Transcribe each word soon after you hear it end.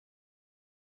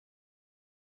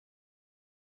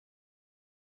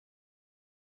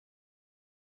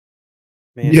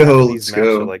Man, Yo, half of let's these maps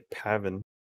are go. like Pavin.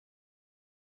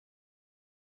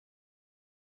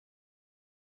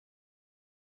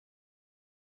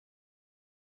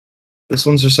 This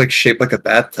one's just like shaped like a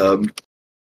bathtub.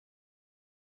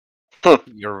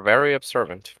 You're very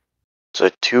observant. It's a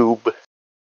tube.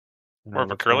 More of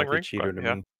a Looks curling like rink, Cheeto to but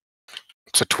yeah. me.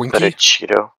 It's a But a Twinkie.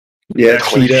 Cheeto. Yeah, Yeah,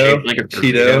 Cheeto. shaped like a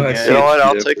Cheeto. burrito, I yeah. see You know a what?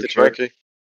 I'll Cheeto take for the sure. Twinkie.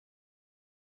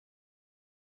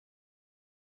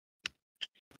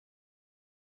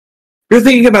 You're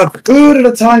thinking about food at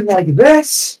a time like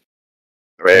this?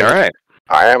 Right. All right.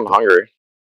 I am hungry.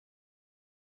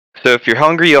 So if you're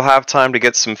hungry, you'll have time to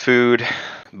get some food.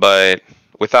 But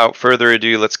without further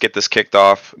ado, let's get this kicked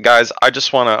off. Guys, I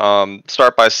just want to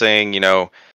start by saying,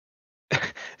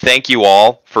 thank you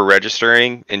all for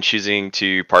registering and choosing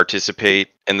to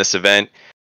participate in this event.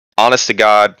 Honest to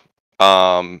God,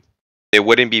 it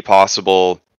wouldn't be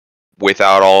possible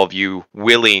without all of you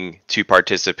willing to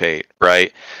participate,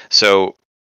 right? So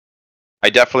I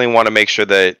definitely want to make sure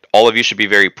that all of you should be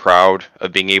very proud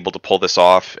of being able to pull this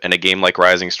off in a game like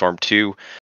Rising Storm 2.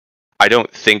 I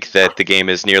don't think that the game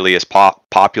is nearly as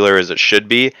popular as it should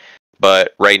be,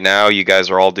 but right now you guys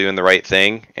are all doing the right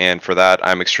thing, and for that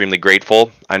I'm extremely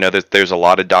grateful. I know that there's a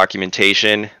lot of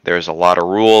documentation, there's a lot of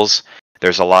rules,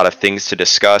 there's a lot of things to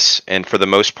discuss, and for the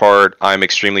most part I'm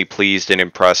extremely pleased and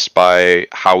impressed by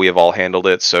how we have all handled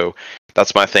it, so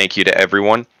that's my thank you to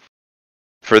everyone.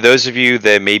 For those of you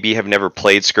that maybe have never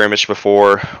played Skirmish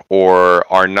before or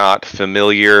are not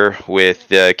familiar with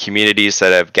the communities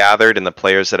that have gathered and the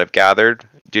players that have gathered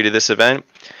due to this event,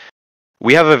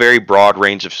 we have a very broad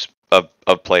range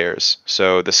of players.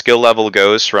 So the skill level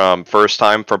goes from first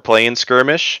time for playing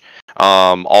Skirmish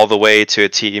all the way to a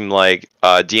team like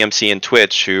DMC and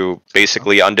Twitch, who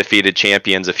basically undefeated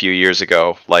champions a few years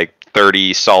ago, like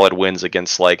 30 solid wins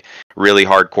against like really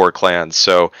hardcore clans.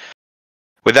 So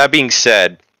with that being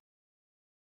said,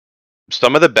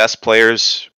 some of the best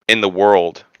players in the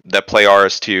world that play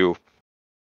RS2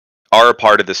 are a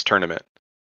part of this tournament.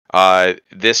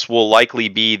 This will likely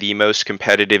be the most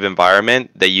competitive environment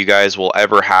that you guys will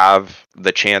ever have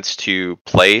the chance to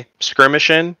play Skirmish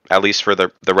in, at least for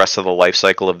the rest of the life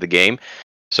cycle of the game.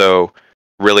 So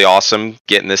really awesome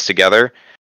getting this together.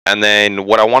 And then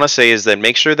what I want to say is that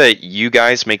make sure that you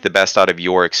guys make the best out of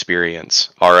your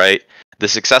experience, all right? The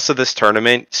success of this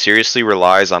tournament seriously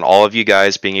relies on all of you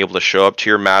guys being able to show up to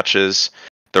your matches.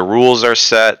 The rules are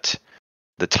set,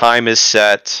 the time is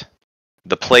set,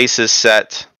 the place is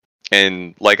set,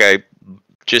 and like I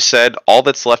just said, all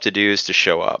that's left to do is to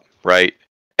show up, right?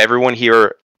 Everyone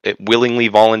here willingly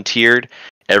volunteered,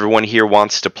 everyone here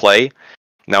wants to play.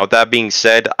 Now with that being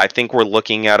said, I think we're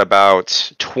looking at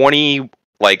about 20,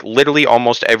 like literally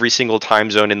almost every single time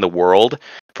zone in the world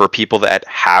for people that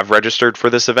have registered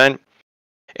for this event.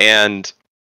 And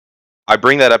I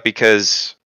bring that up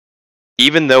because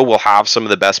even though we'll have some of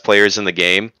the best players in the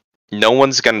game, no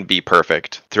one's going to be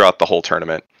perfect throughout the whole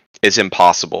tournament. It's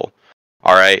impossible.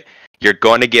 All right? You're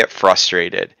going to get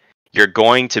frustrated. You're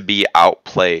going to be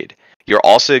outplayed. You're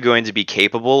also going to be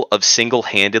capable of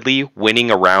single-handedly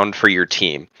winning a round for your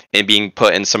team and being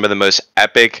put in some of the most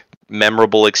epic,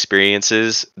 memorable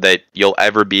experiences that you'll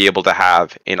ever be able to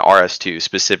have in RS2,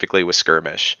 specifically with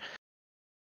Skirmish.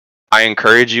 I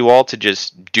encourage you all to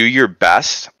just do your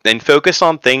best and focus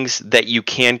on things that you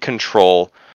can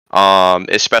control,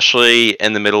 especially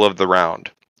in the middle of the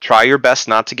round. Try your best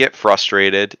not to get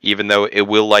frustrated, even though it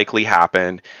will likely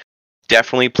happen.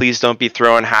 Definitely please don't be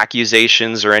throwing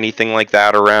accusations or anything like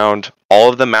that around. All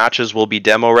of the matches will be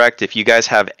demo wrecked. If you guys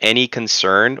have any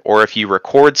concern, or if you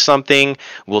record something,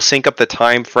 we'll sync up the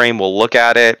time frame, we'll look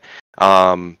at it.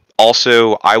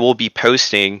 Also, I will be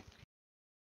posting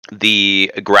the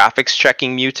graphics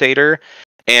checking mutator,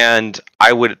 and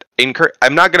I would encourage,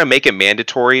 I'm not going to make it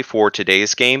mandatory for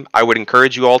today's game. I would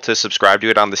encourage you all to subscribe to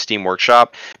it on the Steam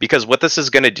Workshop, because what this is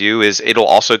going to do is it'll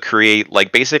also create,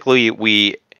 like, basically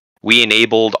we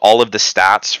enabled all of the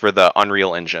stats for the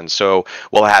Unreal Engine. So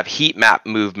we'll have heat map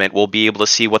movement. We'll be able to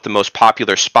see what the most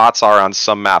popular spots are on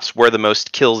some maps, where the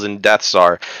most kills and deaths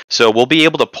are. So we'll be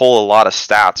able to pull a lot of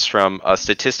stats from a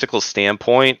statistical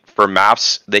standpoint for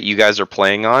maps that you guys are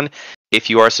playing on if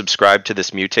you are subscribed to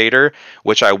this mutator,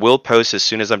 which I will post as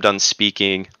soon as I'm done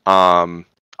speaking. I'll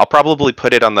probably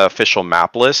put it on the official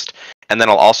map list, and then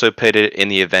I'll also put it in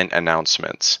the event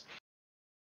announcements.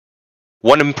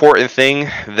 One important thing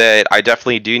that I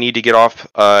definitely do need to get off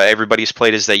everybody's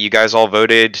plate is that you guys all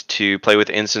voted to play with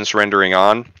instance rendering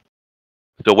on.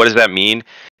 So what does that mean?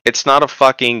 It's not a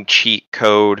fucking cheat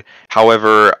code.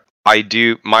 However,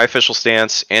 my official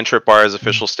stance and Tripwire's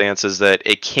official stance is that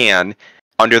it can.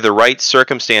 under the right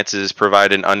circumstances,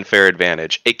 provide an unfair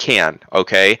advantage. It can,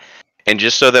 okay? And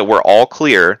just so that we're all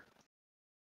clear,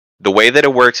 the way that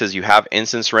it works is you have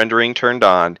instance rendering turned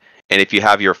on, and if you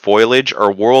have your foliage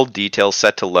or world details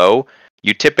set to low,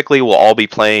 you typically will all be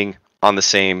playing on the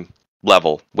same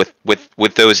level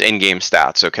with those in-game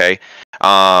stats, okay?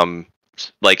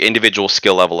 Like individual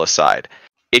skill level aside.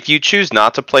 If you choose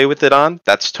not to play with it on,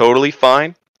 that's totally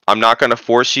fine. I'm not going to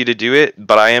force you to do it,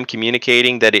 but I am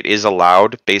communicating that it is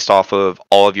allowed based off of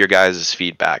all of your guys'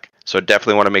 feedback. So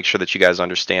definitely want to make sure that you guys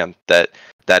understand that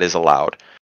that is allowed.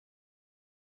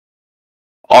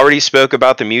 Already spoke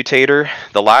about the mutator.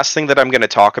 The last thing that I'm going to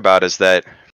talk about is that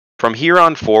from here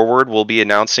on forward, we'll be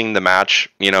announcing the match,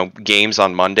 games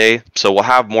on Monday. So we'll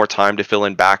have more time to fill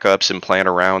in backups and plan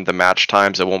around the match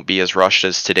times. It won't be as rushed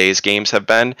as today's games have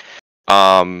been.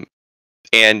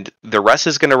 And the rest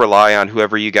is going to rely on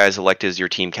whoever you guys elect as your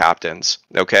team captains,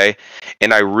 okay?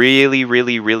 And I really,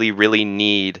 really, really, really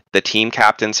need the team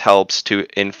captains' helps to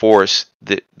enforce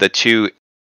the two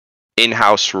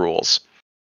in-house rules,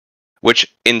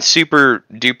 which in super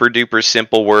duper duper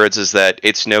simple words is that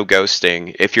it's no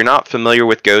ghosting. If you're not familiar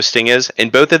with ghosting is,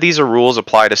 and both of these rules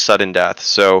apply to sudden death.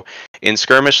 So in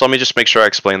Skirmish, let me just make sure I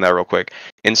explain that real quick.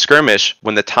 In Skirmish,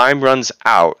 when the time runs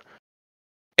out,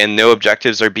 and no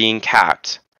objectives are being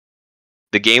capped,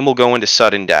 the game will go into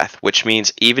sudden death, which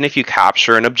means even if you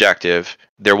capture an objective,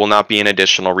 there will not be an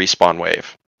additional respawn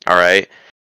wave. All right?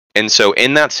 And so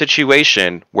in that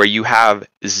situation where you have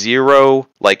zero,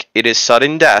 like it is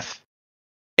sudden death,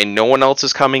 and no one else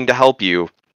is coming to help you,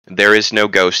 there is no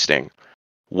ghosting.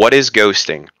 What is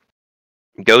ghosting?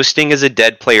 Ghosting is a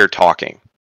dead player talking.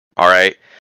 All right?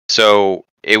 So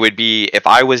it would be if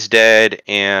I was dead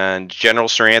and General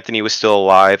Sir Anthony was still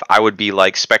alive, I would be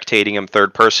like spectating him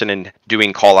third person and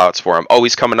doing call outs for him. Oh,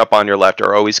 he's coming up on your left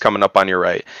or oh, he's coming up on your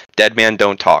right. Dead man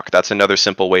don't talk. That's another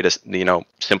simple way to,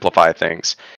 simplify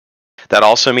things. That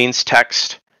also means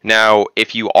text. Now,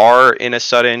 if you are in a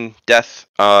sudden death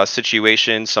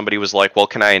situation, somebody was like, well,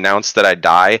 can I announce that I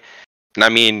die? And I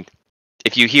mean,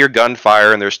 if you hear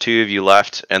gunfire and there's two of you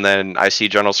left, and then I see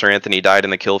General Sir Anthony died in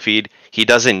the kill feed, he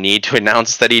doesn't need to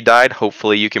announce that he died.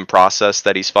 Hopefully you can process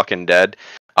that he's fucking dead.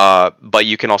 But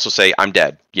you can also say, I'm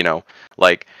dead,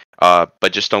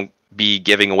 but just don't be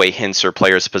giving away hints or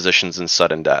players' positions in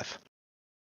sudden death.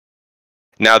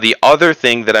 Now, the other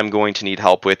thing that I'm going to need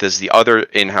help with is the other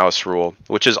in-house rule,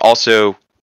 which is also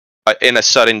in a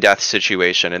sudden death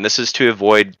situation, and this is to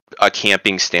avoid a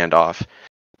camping standoff.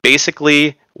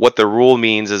 Basically, what the rule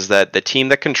means is that the team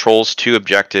that controls two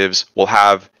objectives will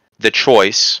have the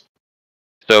choice.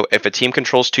 So if a team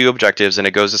controls two objectives and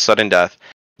it goes to sudden death,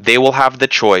 they will have the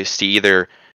choice to either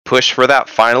push for that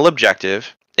final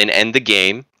objective and end the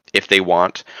game if they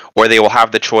want, or they will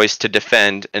have the choice to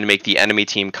defend and make the enemy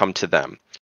team come to them.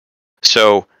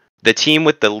 So the team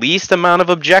with the least amount of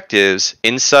objectives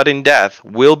in sudden death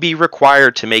will be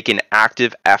required to make an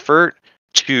active effort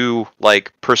to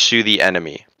pursue the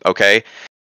enemy, okay?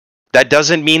 That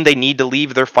doesn't mean they need to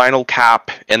leave their final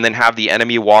cap and then have the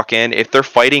enemy walk in. If they're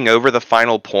fighting over the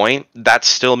final point, that's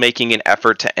still making an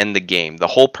effort to end the game. The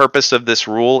whole purpose of this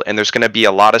rule, and there's going to be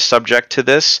a lot of subject to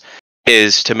this,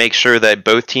 is to make sure that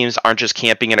both teams aren't just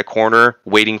camping in a corner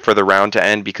waiting for the round to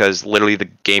end, because literally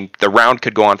the round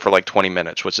could go on for 20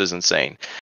 minutes, which is insane.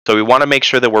 So we want to make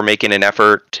sure that we're making an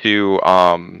effort to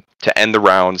end the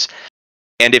rounds.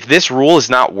 And if this rule is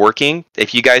not working,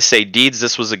 if you guys say, Deeds,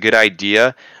 this was a good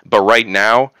idea, but right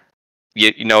now,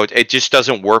 it just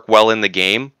doesn't work well in the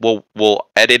game, we'll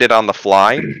edit it on the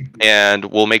fly, and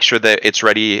we'll make sure that it's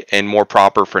ready and more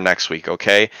proper for next week,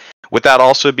 okay? With that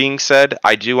also being said,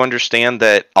 I do understand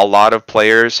that a lot of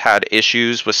players had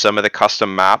issues with some of the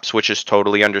custom maps, which is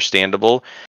totally understandable.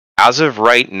 As of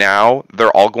right now,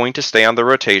 they're all going to stay on the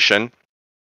rotation.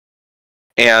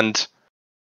 And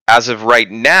as of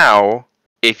right now,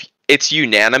 if it's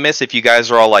unanimous, if you guys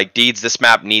are all like, Deeds, this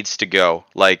map needs to go.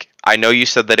 I know you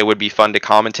said that it would be fun to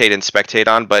commentate and spectate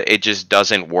on, but it just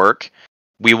doesn't work.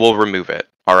 We will remove it.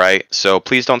 All right, so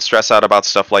please don't stress out about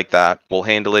stuff like that. We'll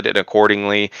handle it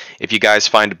accordingly. If you guys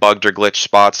find bugged or glitched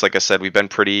spots, like I said, we've been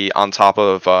pretty on top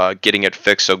of getting it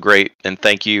fixed, so great. And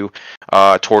thank you,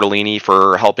 Tortellini,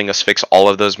 for helping us fix all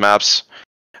of those maps.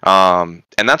 And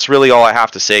that's really all I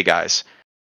have to say, guys.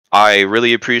 I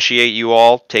really appreciate you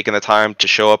all taking the time to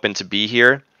show up and to be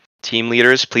here. Team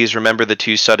leaders, please remember the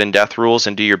 2 sudden death rules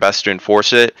and do your best to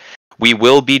enforce it. We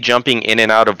will be jumping in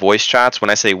and out of voice chats.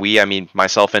 When I say we, I mean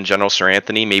myself and General Sir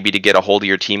Anthony, maybe to get a hold of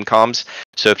your team comms.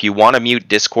 So if you want to mute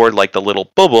Discord like the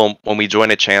little boom when we join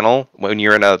a channel, when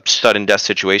you're in a sudden death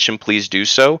situation, please do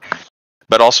so.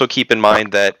 But also keep in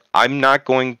mind that I'm not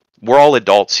going, we're all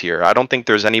adults here. I don't think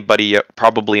there's anybody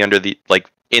probably under the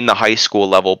in the high school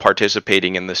level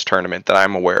participating in this tournament that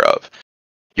I'm aware of.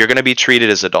 You're going to be treated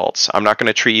as adults. I'm not going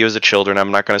to treat you as a children.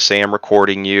 I'm not going to say I'm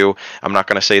recording you. I'm not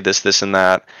going to say this, and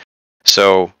that.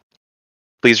 So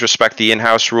please respect the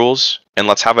in-house rules, and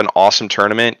let's have an awesome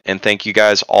tournament. And thank you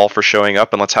guys all for showing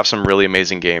up, and let's have some really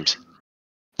amazing games.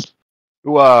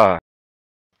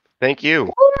 Thank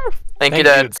you. Thank you,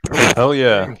 Dad. Hell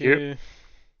yeah. Thank you.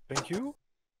 Thank you.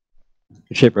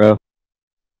 Good shit, bro.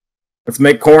 Let's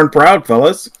make Corn proud,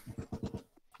 fellas.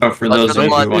 Oh, for Let's those of you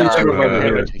put who the want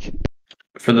blood to,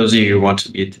 for those of you who want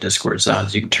to be at the Discord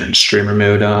sounds, you can turn streamer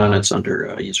mode on. It's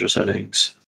under user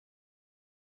settings.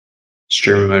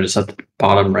 Streamer mode is at the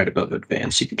bottom right above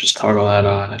advanced. You can just toggle that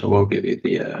on. It will give you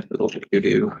the little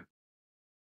doo-doo.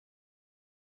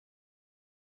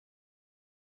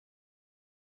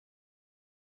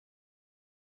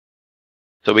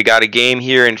 So we got a game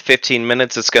here in 15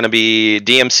 minutes. It's going to be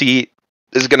DMC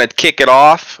is going to kick it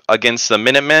off against the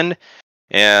Minutemen,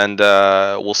 and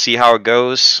we'll see how it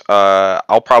goes.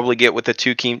 I'll probably get with the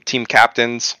two team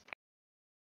captains,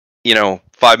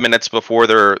 5 minutes before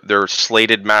their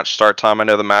slated match start time. I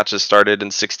know the match has started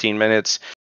in 16 minutes,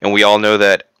 and we all know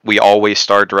that we always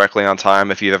start directly on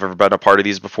time. If you've ever been a part of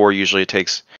these before, usually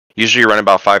you run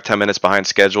about 5-10 minutes behind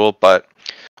schedule, but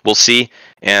we'll see,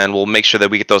 and we'll make sure that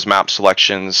we get those map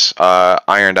selections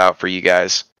ironed out for you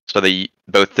guys so that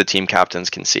both the team captains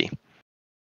can see.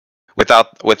 With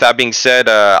that being said,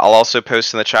 I'll also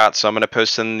post in the chat. So I'm going to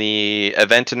post in the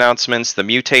event announcements, the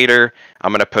mutator.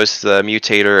 I'm going to post the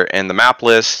mutator and the map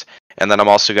list. And then I'm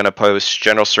also going to post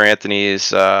General Sir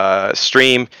Anthony's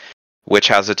stream, which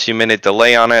has a 2-minute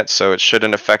delay on it. So it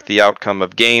shouldn't affect the outcome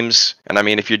of games. And I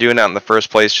mean, if you're doing that in the first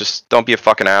place, just don't be a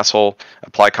fucking asshole.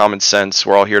 Apply common sense.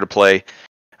 We're all here to play.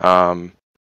 And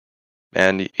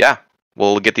yeah,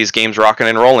 we'll get these games rocking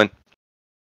and rolling.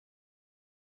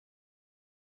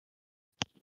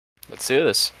 Let's do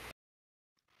this.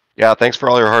 Yeah, thanks for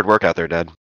all your hard work out there, Dad.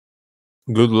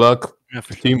 Good luck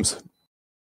for teams.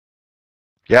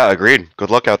 Yeah, agreed. Good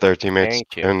luck out there, teammates.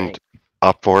 Thank you. And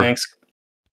Op 4.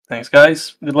 Thanks,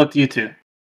 guys. Good luck to you too.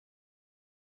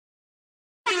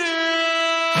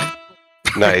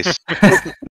 Nice.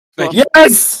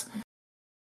 Yes!